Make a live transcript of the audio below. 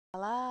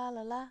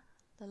la la,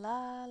 la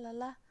la la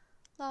la,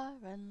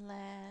 Lauren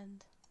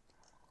Land.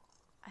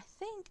 I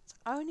think it's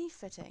only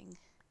fitting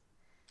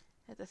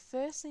that the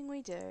first thing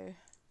we do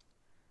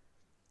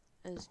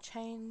is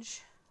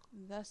change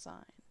the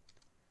sign.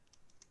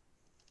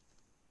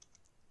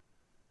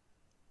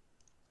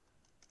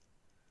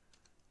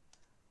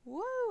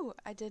 Woo!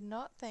 I did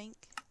not think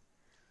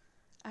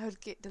I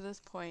would get to this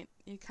point.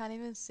 You can't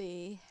even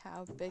see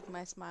how big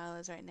my smile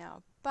is right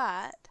now.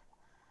 But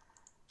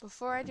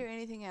before I do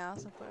anything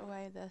else, I'll put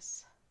away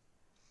this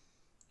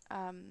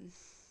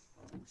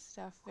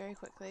stuff very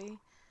quickly.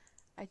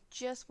 I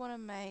just want to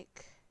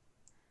make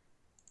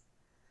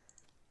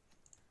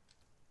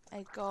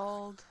a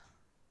gold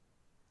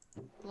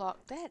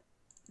block. That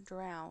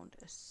drowned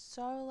is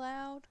so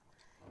loud.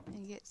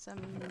 And get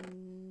some...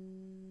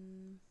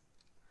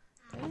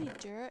 Do I need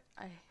dirt?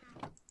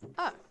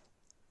 Oh!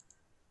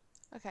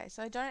 Okay,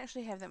 so I don't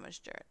actually have that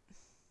much dirt.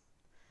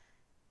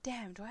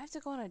 Damn, do I have to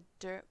go on a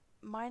dirt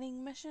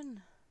mining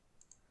mission?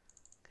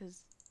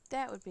 Because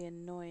that would be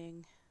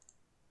annoying.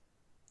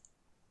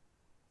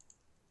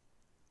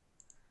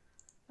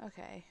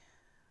 Okay.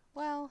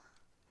 Well,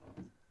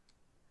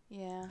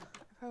 yeah,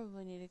 I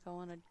probably need to go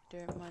on a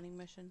dirt mining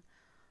mission.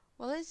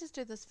 Well, let's just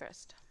do this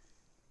first.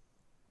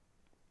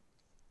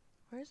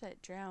 Where is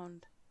that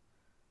drowned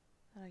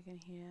that I can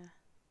hear?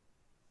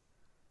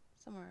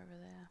 Somewhere over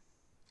there.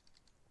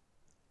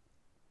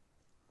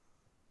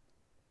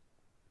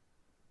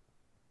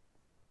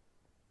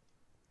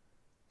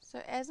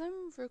 So as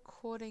I'm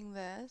recording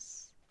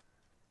this,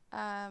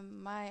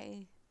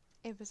 my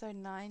episode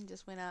 9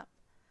 just went up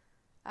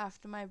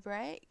after my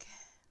break.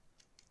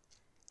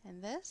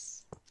 And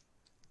this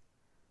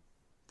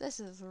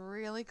is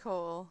really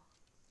cool.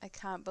 I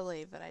can't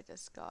believe that I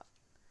just got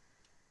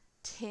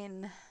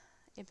 10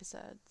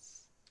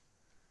 episodes.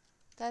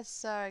 That's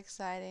so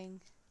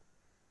exciting.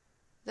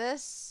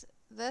 This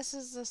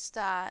is the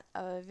start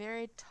of a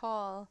very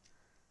tall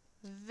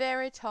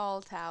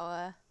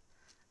tower.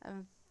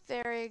 I'm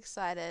very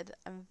excited.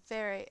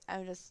 Okay,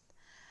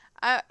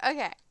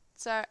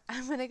 so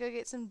I'm gonna go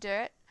get some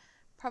dirt,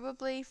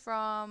 probably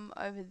from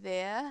over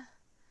there,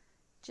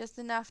 just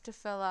enough to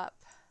fill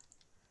up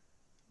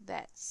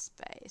that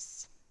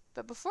space.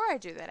 But before I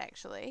do that,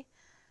 actually,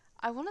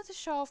 I wanted to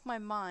show off my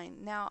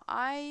mine. Now,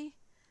 I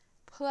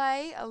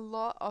play a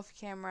lot off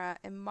camera,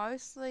 and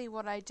mostly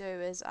what I do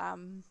is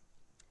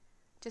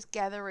just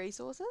gather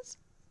resources,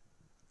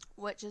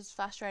 which is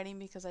frustrating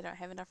because I don't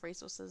have enough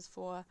resources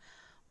for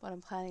what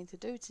I'm planning to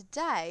do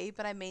today.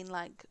 But I mean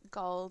like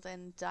gold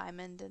and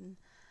diamond and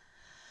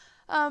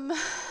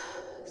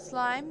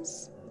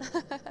slimes.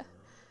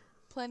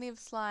 Plenty of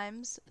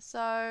slimes.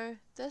 So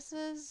this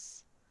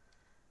is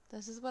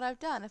what I've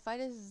done. If I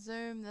just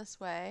zoom this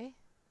way,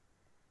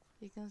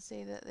 you can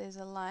see that there's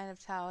a line of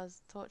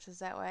torches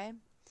that way,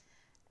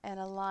 and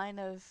a line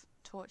of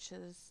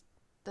torches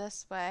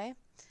this way.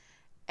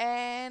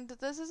 And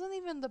this isn't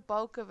even the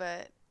bulk of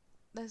it.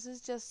 This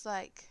is just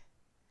like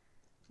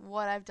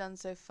what I've done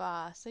so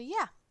far. So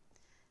yeah,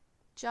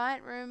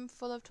 giant room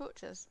full of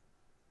torches.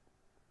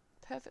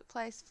 Perfect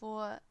place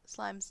for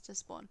slimes to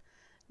spawn.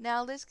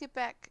 Now let's get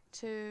back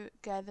to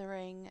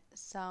gathering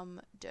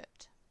some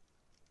dirt.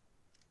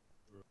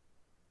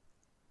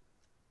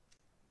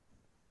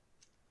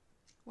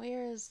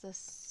 Where is the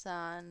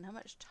sun? How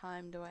much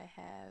time do I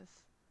have?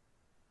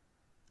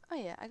 Oh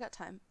yeah, I got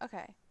time.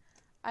 Okay.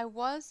 I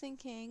was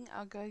thinking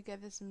I'll go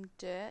gather some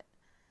dirt,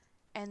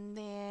 and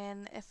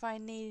then if I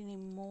need any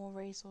more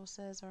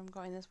resources or I'm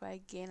going this way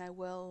again, I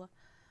will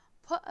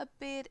put a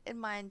bed in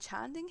my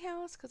enchanting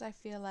house, because I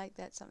feel like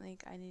that's something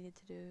I needed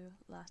to do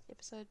last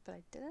episode, but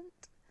I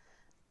didn't.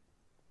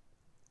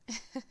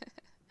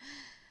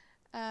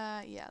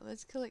 Yeah,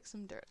 let's collect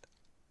some dirt.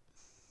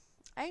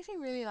 I actually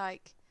really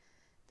like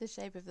the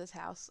shape of this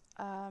house.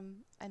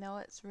 I know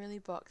it's really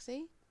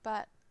boxy,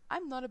 but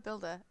I'm not a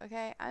builder,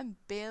 okay? I'm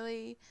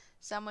barely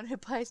someone who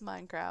plays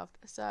Minecraft,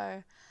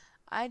 so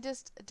I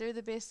just do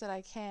the best that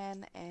I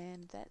can,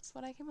 and that's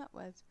what I came up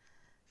with.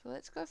 So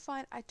let's go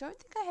find... I don't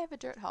think I have a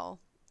dirt hole.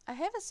 I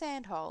have a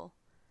sand hole.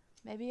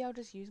 Maybe I'll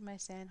just use my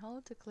sand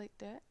hole to collect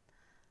dirt.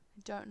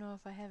 I don't know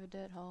if I have a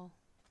dirt hole.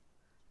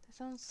 That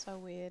sounds so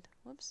weird.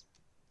 Whoops.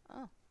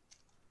 Oh. I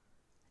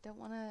don't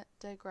want to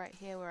dig right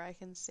here where I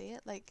can see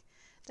it. Like,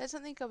 that's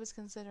something I was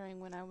considering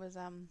when I was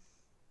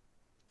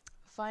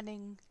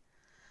finding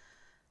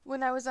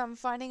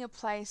a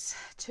place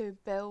to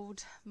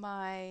build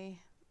my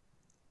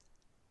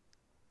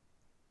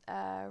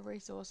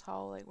resource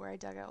hole, like where I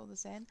dug out all the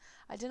sand.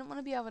 I didn't want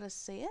to be able to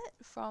see it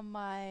from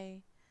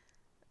my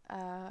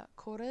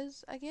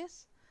quarters, I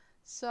guess.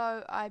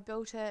 So I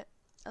built it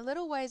a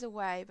little ways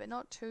away, but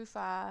not too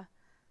far.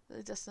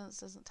 The distance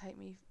doesn't take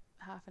me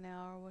half an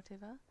hour or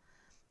whatever.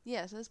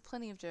 Yeah, so there's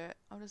plenty of dirt.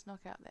 I'll just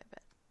knock out that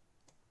bit.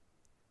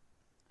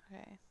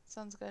 Okay,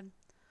 sounds good.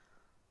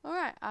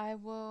 Alright, I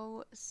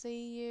will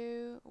see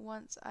you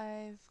once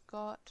I've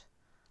got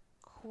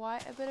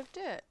quite a bit of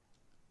dirt.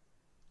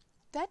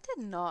 That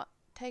did not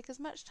take as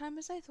much time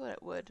as I thought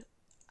it would.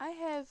 I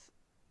have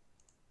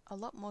a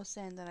lot more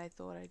sand than I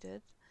thought I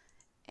did.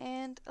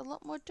 and a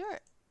lot more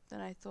dirt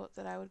than I thought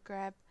that I would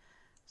grab.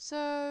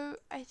 So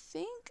I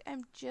think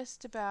I'm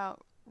just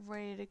about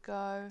ready to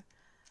go.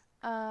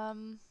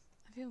 I've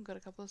even got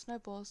a couple of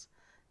snowballs.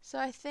 So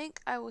I think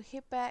I will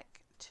head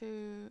back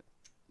to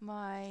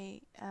my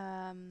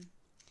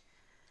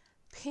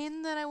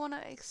pen that I want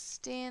to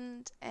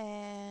extend,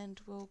 and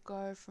we'll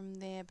go from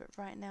there. But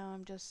right now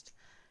I'm just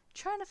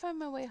trying to find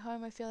my way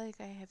home. I feel like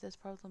I have this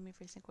problem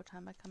every single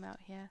time I come out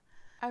here.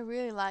 I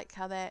really like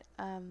how that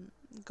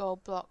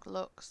gold block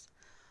looks.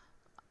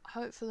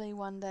 Hopefully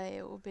one day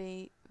it will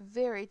be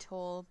very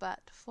tall, but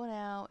for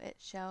now it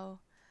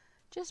shall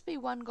just be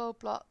one gold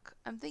block.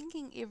 I'm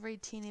thinking every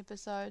 10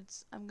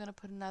 episodes I'm going to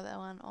put another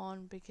one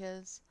on,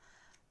 because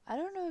I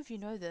don't know if you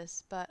know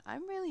this, but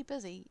I'm really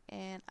busy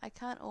and I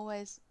can't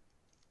always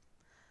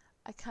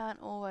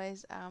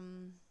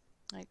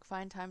like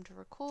find time to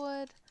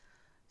record.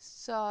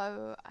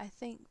 So I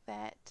think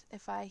that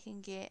if I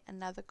can get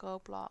another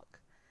gold block,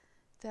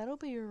 that'll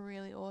be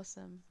really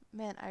awesome.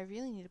 Man, I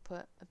really need to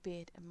put a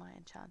bed in my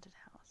enchanted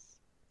house.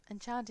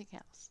 Enchanting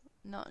house,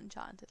 not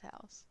enchanted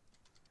house.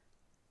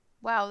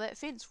 Wow, that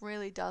fence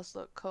really does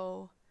look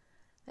cool.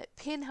 That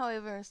pen,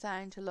 however, is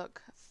starting to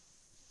look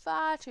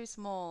far too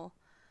small.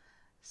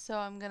 So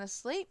I'm going to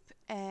sleep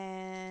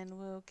and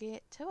we'll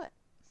get to it.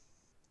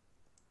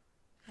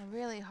 I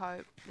really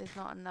hope there's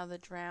not another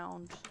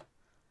drowned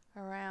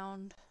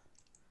around.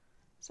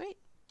 Sweet.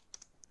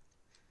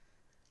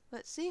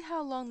 Let's see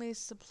how long these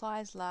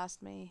supplies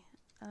last me.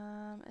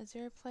 Is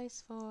there a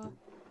place for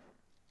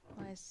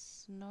my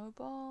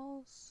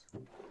snowballs?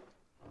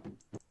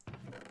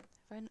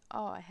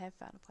 Oh, I have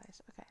found a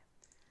place. Okay.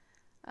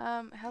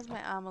 How's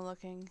my armor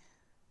looking?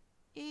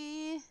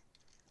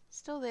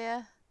 Still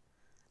there.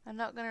 I'm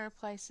not going to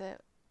replace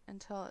it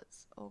until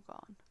it's all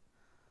gone.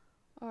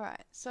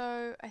 Alright,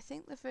 so I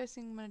think the first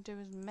thing I'm going to do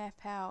is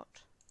map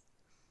out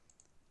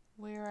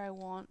where I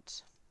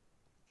want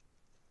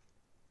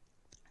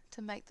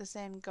to make the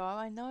sand go.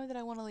 I know that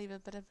I want to leave a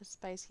bit of a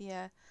space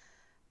here,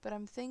 but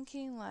I'm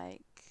thinking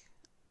like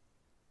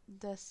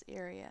this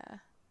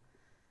area.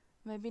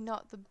 Maybe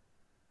not the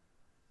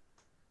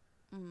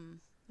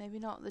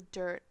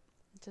dirt,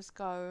 just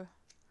go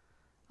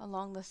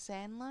along the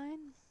sand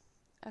line.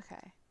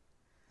 Okay.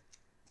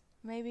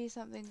 Maybe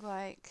something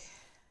like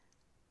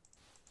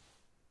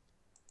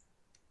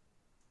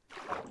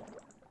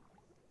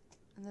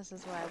and this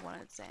is where I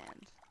wanted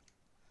sand.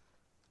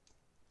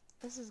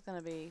 This is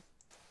gonna be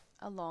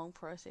a long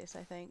process,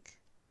 I think.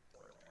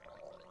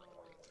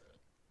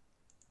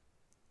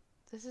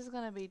 This is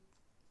gonna be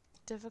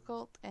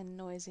difficult and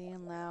noisy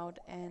and loud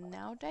and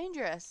now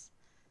dangerous.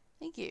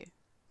 Thank you.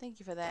 Thank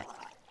you for that.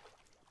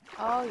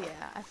 Oh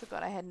yeah, I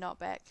forgot I had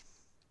knockback.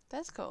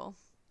 That's cool.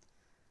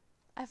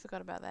 I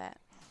forgot about that.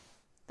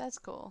 That's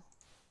cool.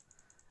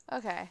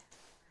 Okay.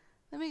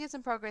 Let me get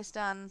some progress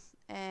done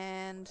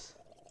and...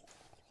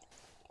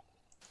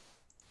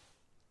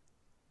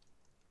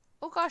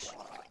 Oh gosh!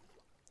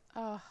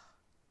 Oh.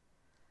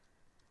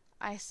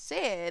 I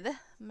said,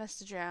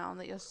 Mr. Drown,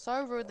 that you're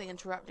so rudely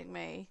interrupting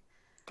me.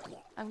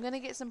 I'm gonna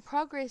get some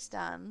progress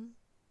done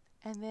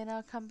and then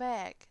I'll come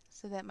back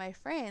so that my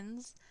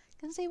friends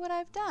can see what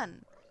I've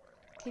done.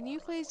 Can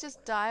you please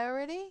just die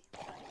already?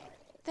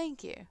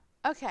 Thank you.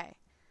 Okay.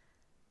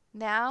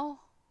 Now,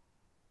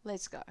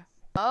 let's go.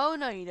 Oh,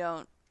 no you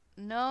don't.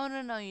 No,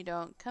 no, no you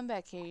don't. Come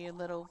back here, you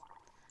little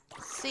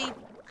sea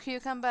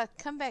cucumber.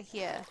 Come back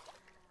here.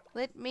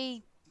 Let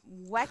me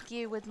whack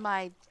you with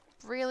my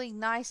really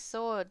nice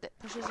sword that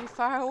pushes you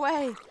far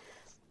away.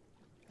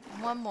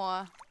 One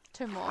more.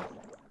 Two more.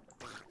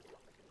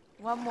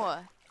 One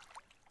more.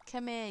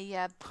 Come here,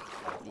 yeah.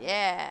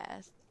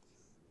 Yes.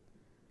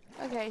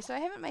 Okay, so I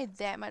haven't made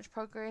that much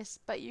progress,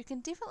 but you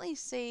can definitely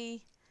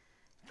see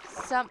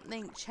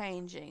something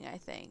changing, I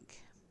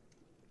think.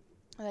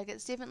 Like,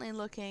 it's definitely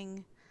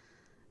looking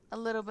a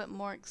little bit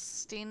more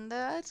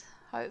extended,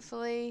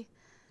 hopefully,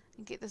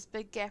 and get this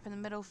big gap in the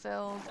middle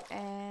filled,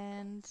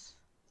 and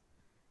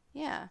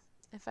yeah,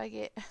 if I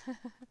get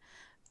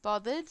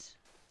bothered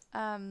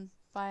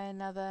by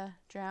another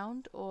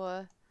drowned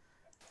or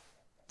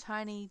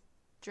tiny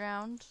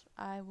drowned,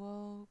 I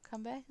will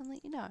come back and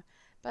let you know.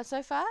 But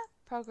so far,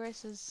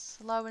 progress is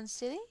slow and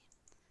steady,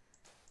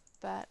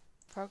 but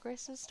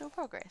progress is still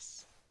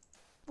progress.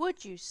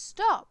 Would you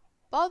stop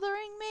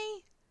bothering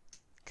me?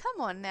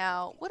 Come on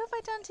now, what have I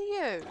done to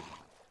you?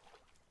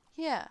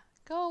 Here,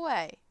 go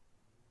away.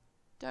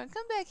 Don't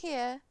come back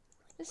here.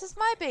 This is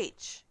my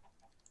beach.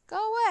 Go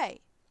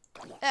away.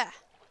 Ah.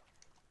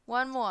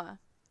 One more.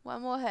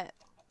 One more hit.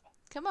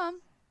 Come on.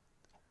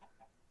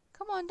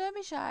 Come on, don't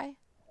be shy.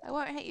 I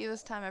won't hit you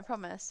this time, I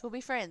promise. We'll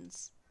be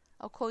friends.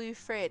 I'll call you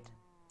Fred.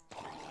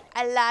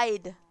 I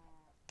lied.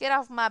 Get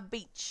off my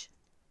beach.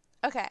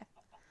 Okay.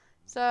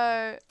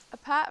 So,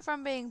 apart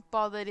from being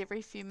bothered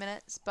every few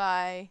minutes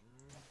by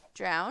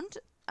drowned,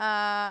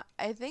 I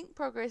think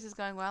progress is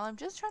going well. I'm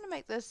just trying to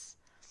make this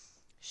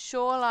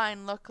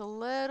shoreline look a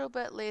little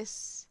bit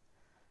less,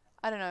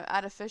 I don't know,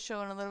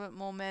 artificial and a little bit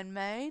more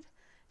man-made.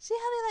 See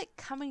how they're like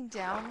coming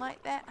down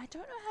like that? I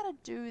don't know how to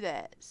do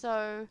that.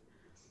 So,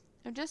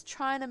 I'm just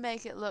trying to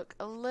make it look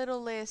a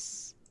little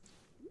less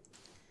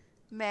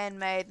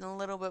man-made and a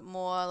little bit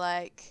more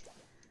like,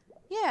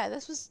 yeah,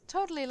 this was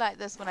totally like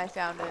this when I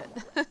found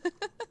it.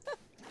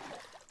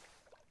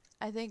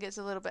 I think it's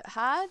a little bit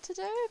hard to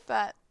do,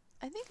 but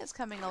I think it's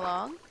coming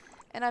along.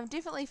 And I've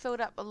definitely filled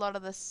up a lot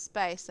of the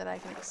space that I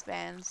can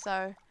expand.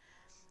 So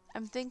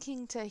I'm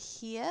thinking to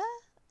here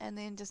and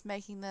then just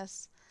making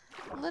this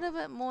a little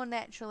bit more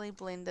naturally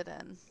blended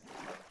in.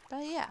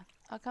 But yeah,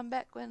 I'll come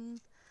back when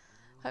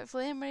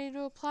hopefully I'm ready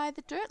to apply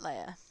the dirt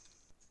layer.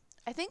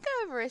 I think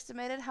I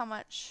overestimated how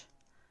much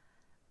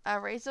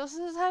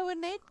resources I would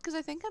need because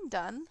I think I'm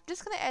done. I'm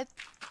just going to add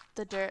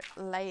the dirt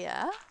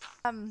layer.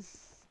 And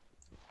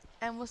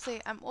we'll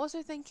see. I'm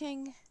also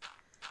thinking,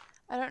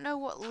 I don't know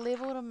what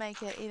level to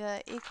make it,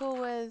 either equal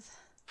with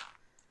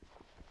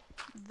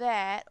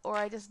that or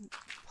I just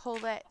pull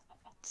that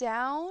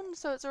down.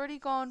 So it's already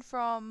gone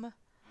from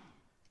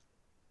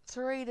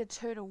 3 to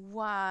 2 to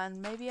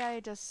 1. Maybe I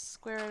just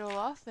square it all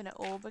off and it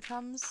all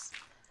becomes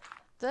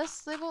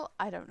this level.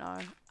 I don't know.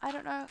 I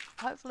don't know.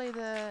 Hopefully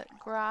the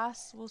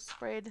grass will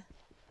spread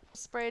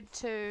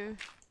to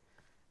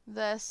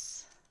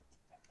this.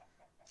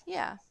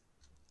 Yeah.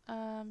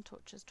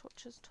 Torches.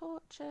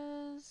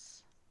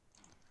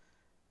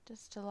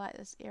 Just to light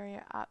this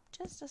area up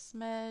just a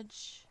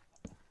smidge.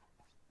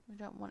 We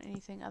don't want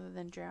anything other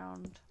than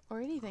drowned or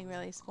anything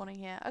really spawning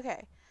here.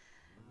 Okay.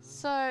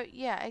 So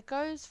yeah, it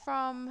goes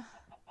from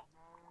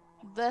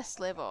this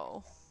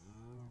level.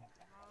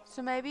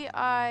 So maybe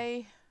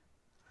I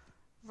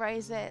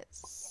raise that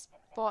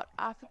spot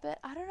up a bit.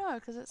 I don't know,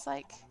 because it's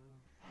like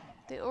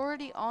they're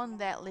already on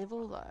that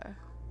level though.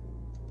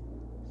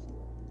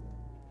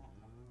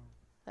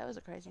 That was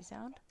a crazy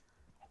sound.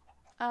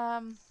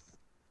 I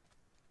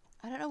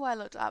don't know why I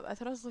looked up. I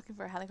thought I was looking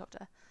for a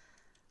helicopter.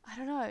 I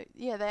don't know.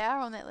 Yeah, they are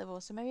on that level,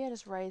 so maybe I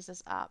just raise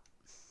this up.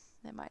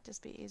 That might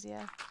just be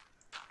easier.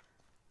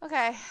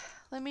 Okay,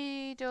 let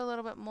me do a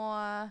little bit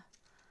more.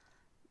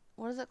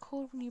 What is it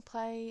called when you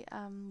play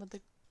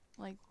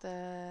with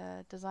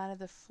the design of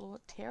the floor?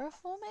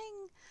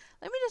 Terraforming?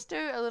 Let me just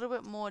do a little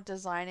bit more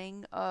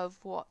designing of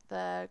what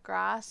the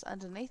grass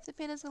underneath the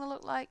pen is going to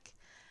look like,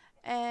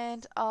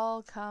 and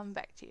I'll come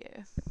back to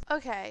you.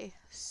 Okay,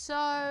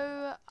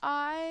 so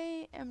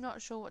I am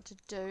not sure what to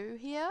do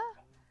here,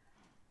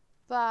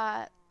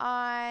 but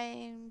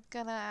I'm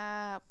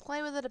gonna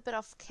play with it a bit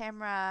off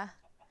camera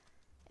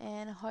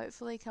and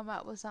hopefully come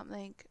up with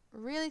something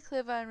really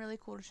clever and really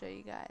cool to show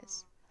you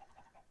guys.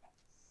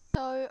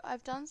 So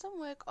I've done some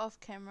work off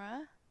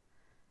camera,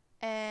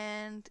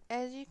 and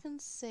as you can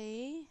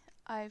see,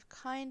 I've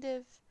kind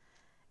of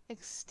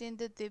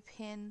extended the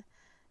pen.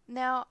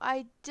 Now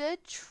I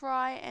did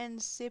try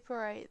and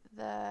separate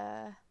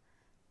the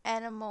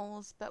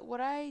animals, but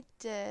what I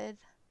did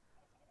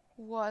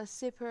was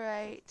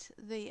separate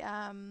the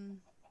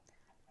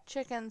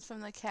chickens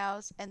from the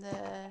cows and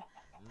the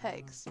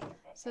pigs.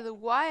 So the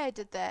why I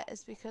did that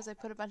is because I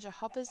put a bunch of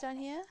hoppers down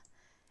here,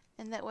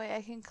 and that way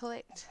I can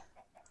collect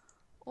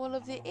all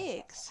of their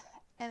eggs,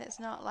 and it's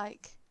not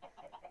like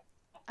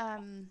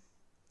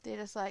they're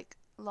just like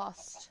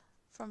lost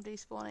from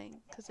despawning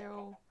because they're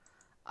all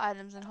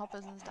items and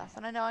hoppers and stuff.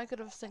 And I know I could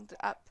have synced it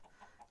up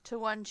to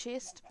one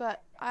chest,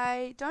 but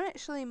I don't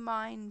actually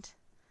mind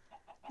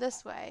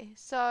this way.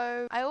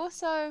 So I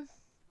also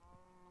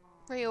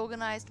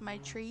reorganized my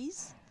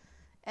trees,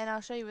 and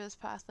I'll show you where this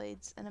path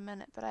leads in a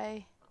minute, but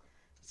I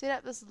set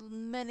up this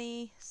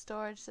mini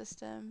storage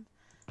system.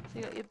 So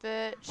you got your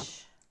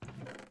birch,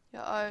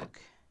 your oak,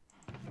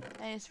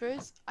 and your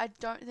spruce. I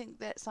don't think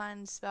that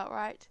sign's spelt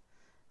right,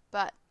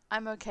 but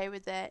I'm okay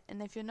with that,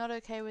 and if you're not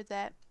okay with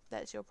that,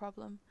 that's your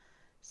problem.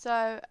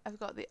 So I've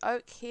got the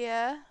oak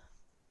here,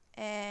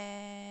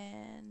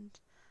 and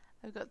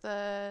I've got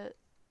that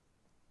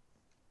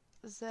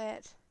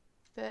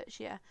birch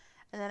here,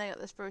 and then I got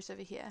the spruce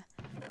over here,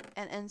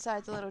 and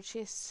inside the little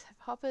chests have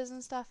hoppers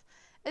and stuff.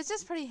 It's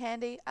just pretty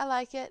handy. I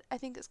like it. I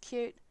think it's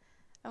cute.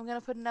 I'm gonna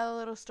put another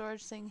little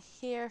storage thing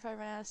here if I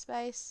run out of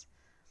space.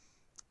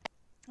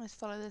 Let's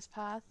follow this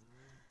path.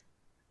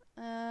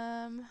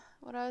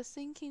 What I was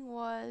thinking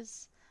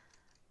was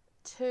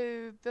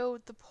to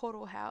build the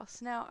portal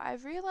house. Now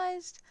I've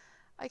realized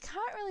I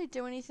can't really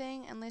do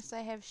anything unless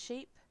I have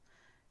sheep.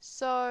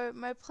 So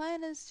my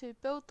plan is to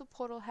build the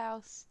portal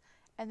house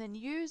and then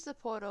use the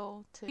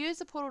portal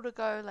to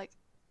go like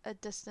a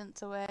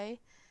distance away,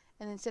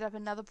 and then set up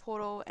another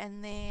portal,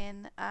 and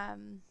then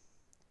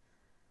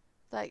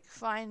like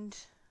find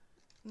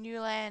new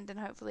land and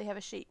hopefully have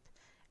a sheep,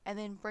 and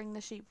then bring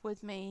the sheep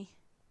with me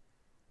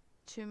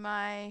to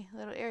my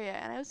little area.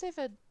 And I also have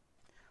a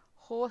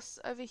horse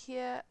over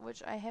here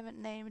which I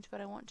haven't named,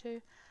 but I want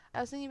to.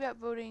 I was thinking about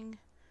building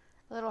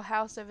a little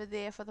house over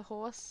there for the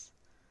horse.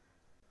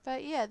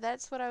 But yeah,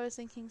 that's what I was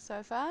thinking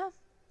so far.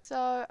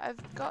 So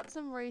I've got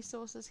some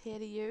resources here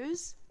to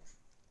use.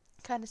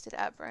 Kind of set it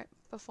up right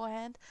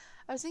beforehand.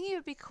 I was thinking it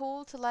would be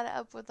cool to light it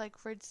up with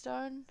like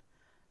redstone,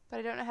 but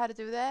I don't know how to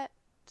do that,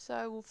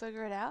 so we'll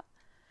figure it out.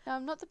 Now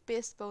I'm not the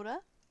best builder,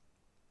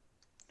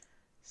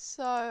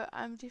 so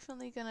I'm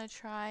definitely gonna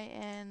try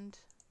and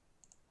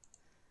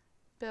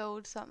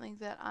build something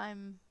that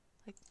I'm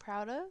like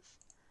proud of.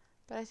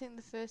 But I think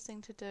the first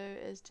thing to do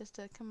is just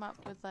to come up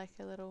with like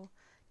a little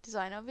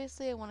design.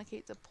 Obviously I want to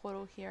keep the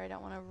portal here, I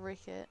don't want to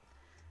wreck it.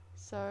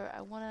 So I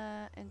want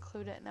to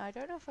include it. Now I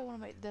don't know if I want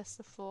to make this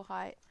the floor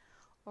height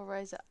or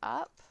raise it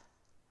up.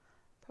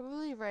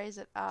 Probably raise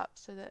it up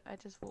so that I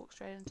just walk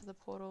straight into the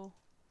portal.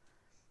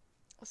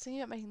 I was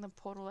thinking about making the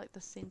portal like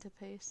the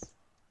centerpiece.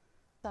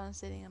 Sun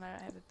setting and I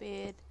don't have a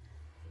bed.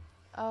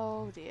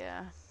 Oh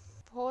dear.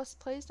 Horse,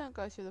 please don't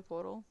go through the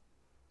portal.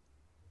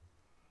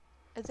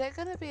 Is that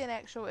going to be an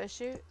actual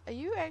issue? Are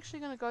you actually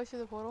going to go through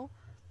the portal?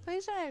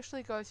 Please don't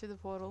actually go through the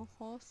portal,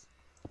 horse.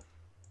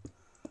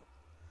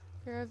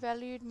 You're a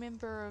valued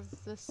member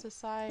of the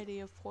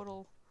Society of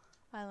Portal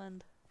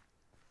Island.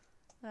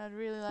 And I'd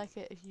really like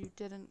it if you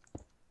didn't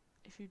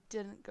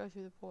go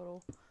through the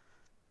portal.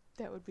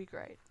 That would be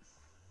great.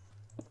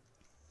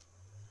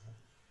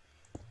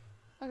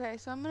 Okay,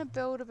 so I'm going to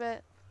build a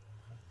bit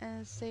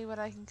and see what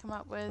I can come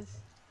up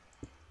with.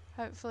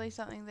 Hopefully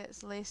something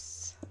that's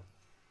less,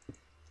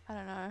 I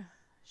don't know,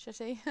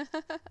 shitty.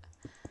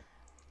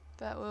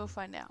 But we'll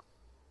find out.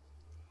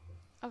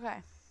 Okay.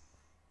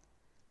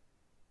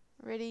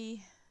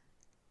 Ready,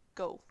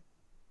 go.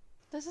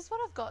 This is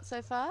what I've got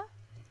so far.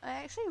 I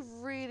actually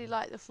really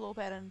like the floor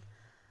pattern.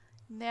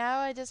 Now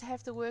I just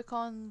have to work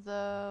on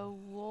the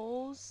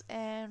walls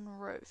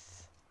and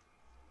roof.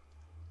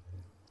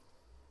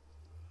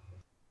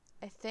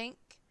 I think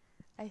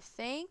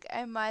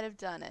I might have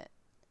done it.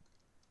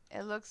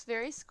 It looks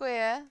very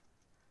square,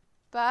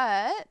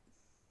 but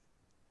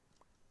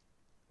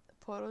the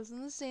portal's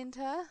in the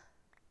center. I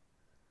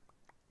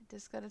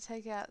just gotta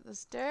take out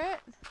this dirt.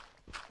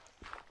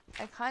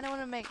 I kind of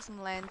want to make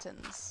some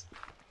lanterns.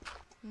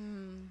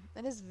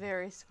 It is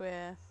very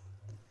square.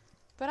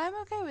 But I'm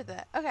okay with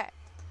it. Okay.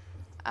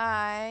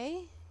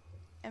 I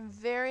am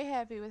very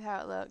happy with how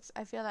it looks.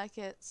 I feel like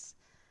it's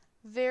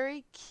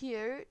very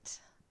cute.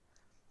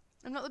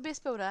 I'm not the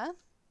best builder,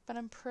 but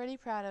I'm pretty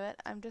proud of it.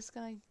 I'm just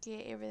going to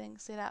get everything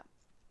set up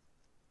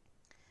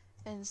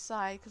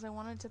inside because I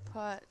wanted to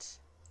put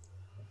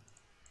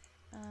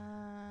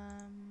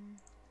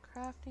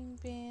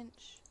crafting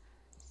bench,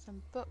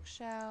 some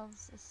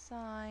bookshelves, a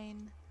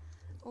sign,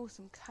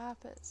 some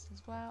carpets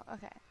as well.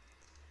 Okay,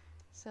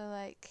 so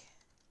like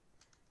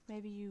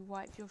maybe you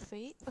wipe your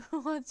feet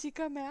once you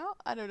come out.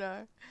 I don't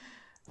know.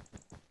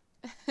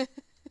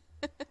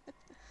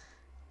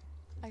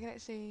 I can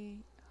actually,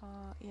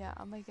 yeah,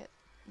 I'll make it.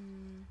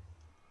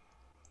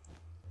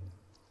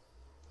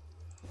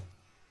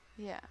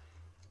 Yeah.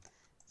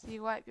 So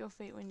you wipe your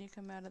feet when you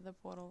come out of the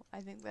portal.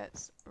 I think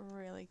that's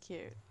really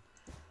cute.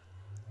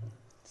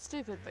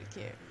 Stupid but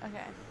cute.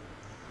 Okay.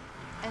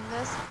 In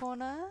this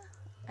corner,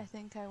 I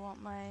think I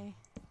want my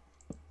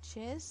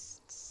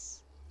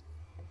chests.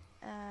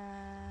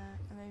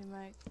 Maybe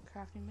my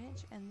crafting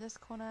bench. In this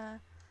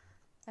corner,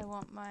 I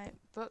want my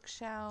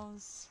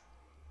bookshelves.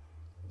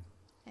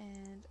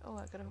 And, I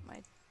gotta put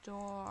my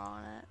door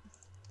on it.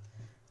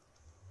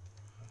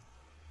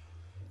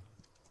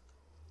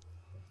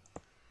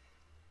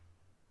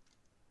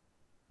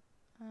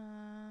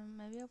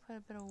 Maybe I'll put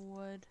a bit of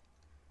wood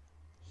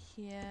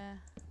here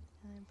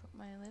and then put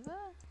my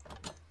lever.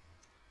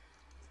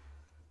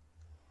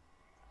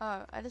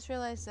 Oh, I just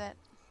realized that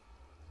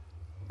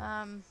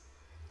I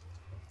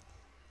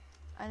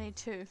need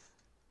two.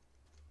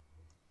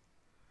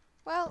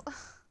 Well,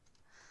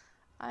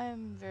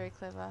 I'm very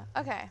clever.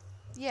 Okay,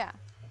 yeah.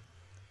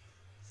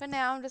 For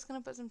now, I'm just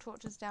gonna put some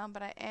torches down,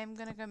 but I am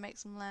gonna go make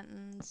some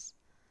lanterns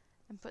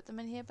and put them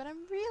in here. But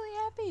I'm really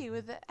happy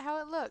with it,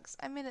 how it looks.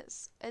 I mean,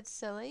 it's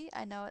silly.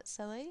 I know it's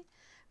silly,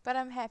 but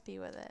I'm happy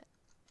with it.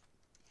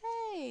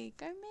 Hey,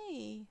 go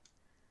me.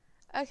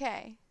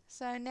 Okay,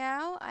 so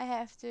now I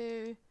have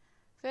to,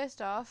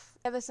 first off,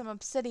 gather some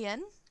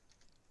obsidian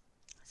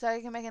so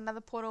I can make another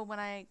portal when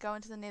I go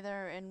into the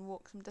nether and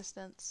walk some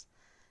distance.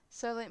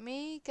 So let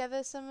me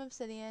gather some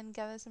obsidian,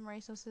 gather some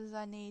resources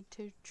I need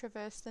to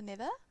traverse the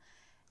nether,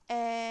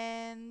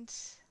 and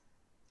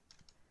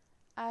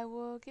I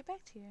will get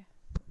back to you.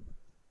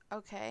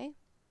 Okay,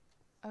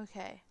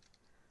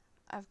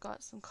 I've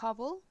got some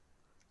cobble.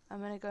 I'm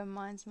going to go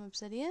mine some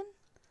obsidian.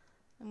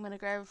 I'm going to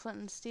grab a flint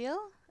and steel,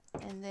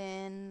 and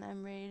then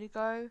I'm ready to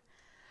go.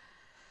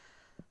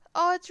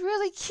 Oh, it's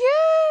really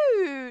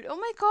cute! Oh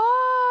my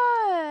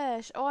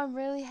gosh! Oh, I'm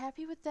really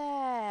happy with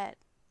that.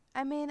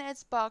 I mean,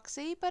 it's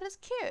boxy, but it's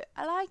cute.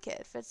 I like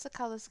it. Fits the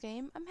color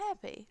scheme. I'm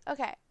happy.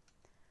 Okay.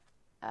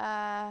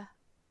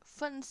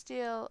 Flint and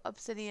steel,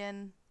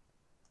 obsidian.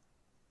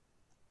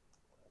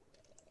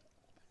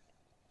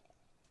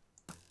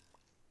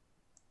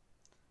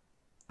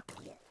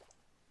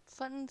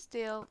 Flint and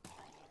steel.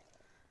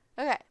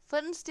 Okay,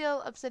 flint and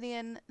steel,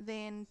 obsidian,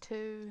 then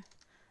to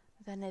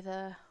the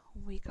nether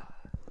we go.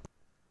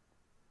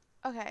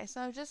 Okay,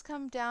 so I've just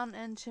come down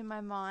into my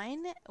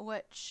mine,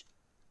 which,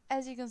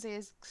 as you can see,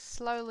 is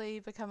slowly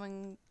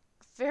becoming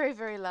very,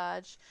 very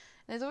large.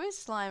 And there's always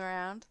slime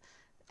around.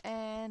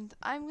 And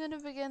I'm going to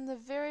begin the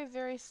very,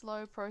 very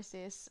slow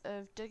process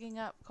of digging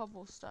up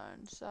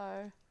cobblestone. So,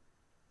 I'm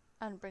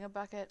going to bring a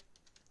bucket.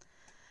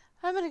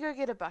 I'm gonna go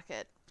get a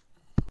bucket.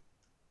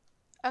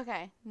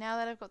 Okay, now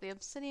that I've got the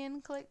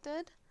obsidian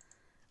collected,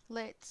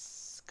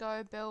 let's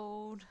go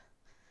build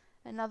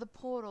another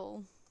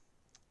portal.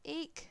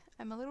 Eek!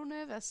 I'm a little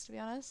nervous, to be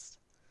honest.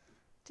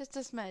 Just a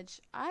smidge.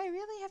 I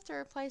really have to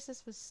replace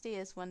this with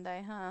stairs one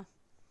day, huh?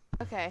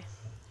 Okay.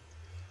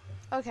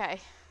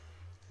 Okay.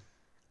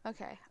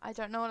 Okay. I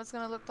don't know what it's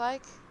gonna look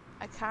like.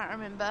 I can't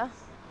remember.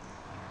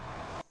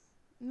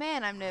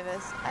 Man, I'm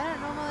nervous. I don't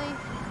normally...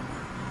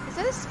 Is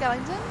that a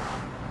skeleton?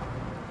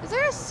 Is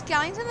there a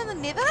skeleton in the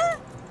nether?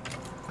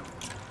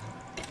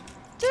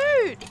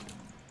 Dude!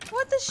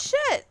 What the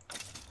shit?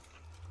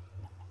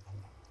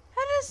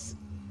 How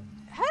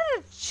did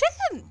a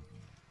chicken?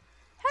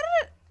 How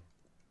did it...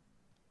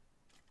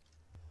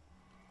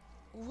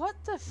 What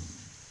the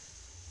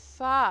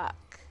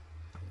fuck?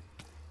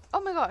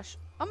 Oh my gosh.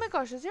 Oh my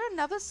gosh, is there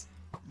another...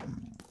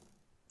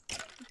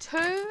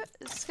 Two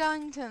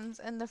skeletons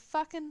in the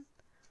fucking...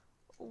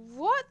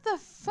 What the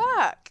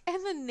fuck?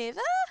 In the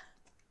nether?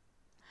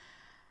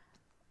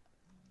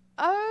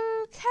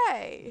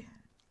 Okay.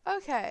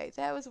 Okay,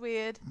 that was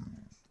weird.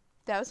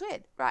 That was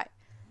weird. Right.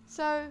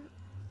 So,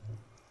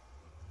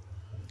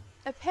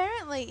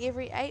 apparently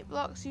every 8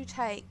 blocks you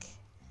take,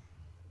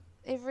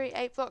 every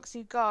 8 blocks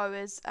you go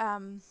is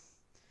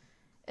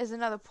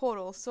another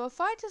portal. So if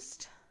I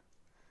just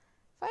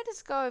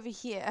go over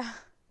here,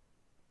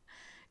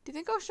 do you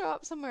think I'll show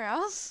up somewhere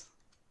else?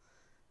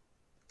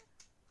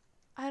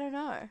 I don't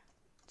know.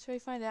 Should we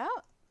find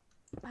out?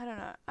 I don't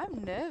know.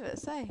 I'm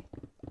nervous, eh?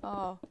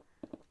 Oh,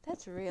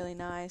 that's really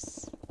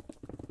nice.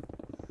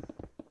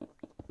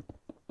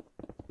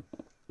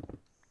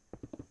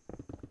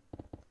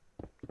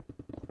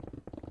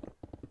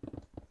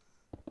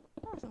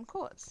 Oh, some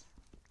quartz.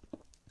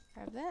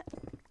 Grab that.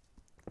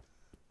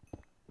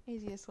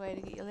 Easiest way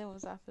to get your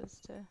levels up is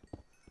to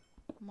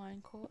mine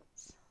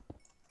quartz.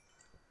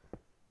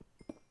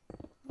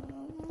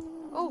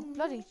 Oh,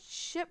 bloody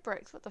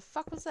shipwrecks. What the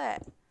fuck was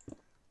that?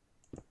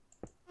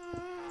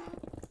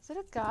 Is that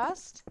a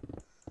ghast?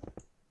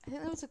 I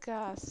think that was a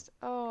ghast.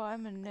 Oh,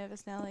 I'm a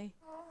nervous Nelly.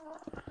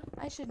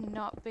 I should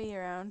not be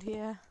around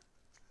here.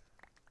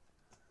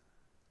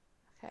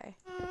 Okay.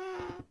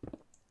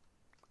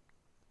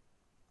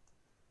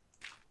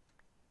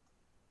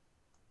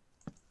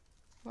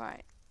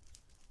 Right.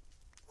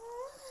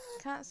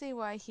 Can't see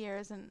why here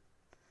isn't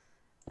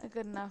a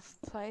good enough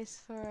place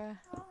for a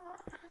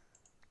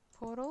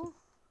portal.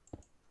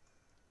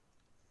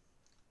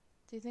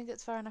 Do you think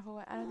it's far enough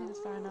away? I don't think it's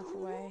far enough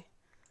away.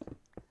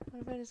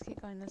 What if I just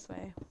keep going this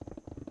way?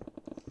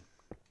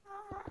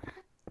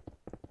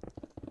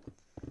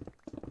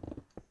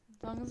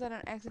 As long as I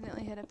don't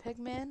accidentally hit a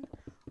pigman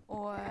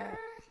or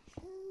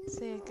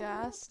see a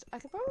ghast. I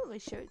could probably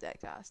shoot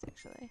that ghast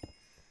actually.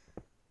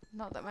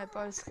 Not that my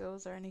bow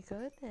skills are any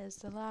good, as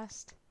the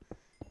last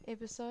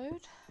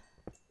episode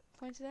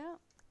pointed out.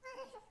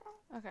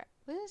 Okay,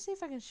 let's see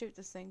if I can shoot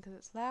this thing because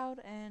it's loud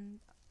and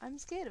I'm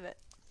scared of it.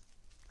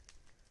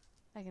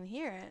 I can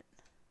hear it.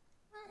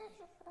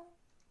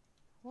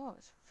 Whoa,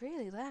 it's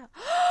really loud.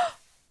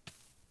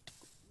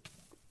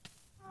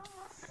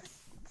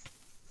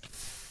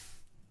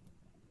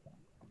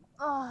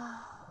 Oh,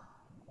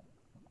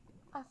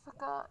 I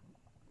forgot.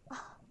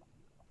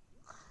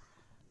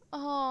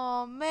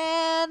 Oh,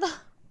 man.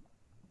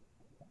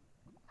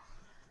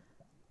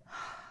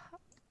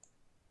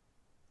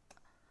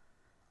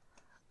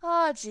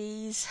 Oh,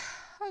 jeez.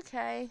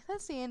 Okay,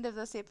 that's the end of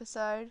this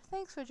episode.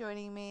 Thanks for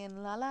joining me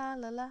in la la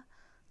la la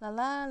la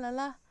la la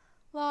la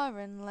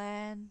Lauren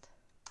Land.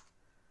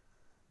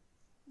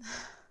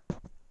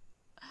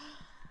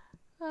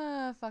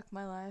 Ah, fuck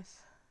my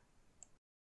life.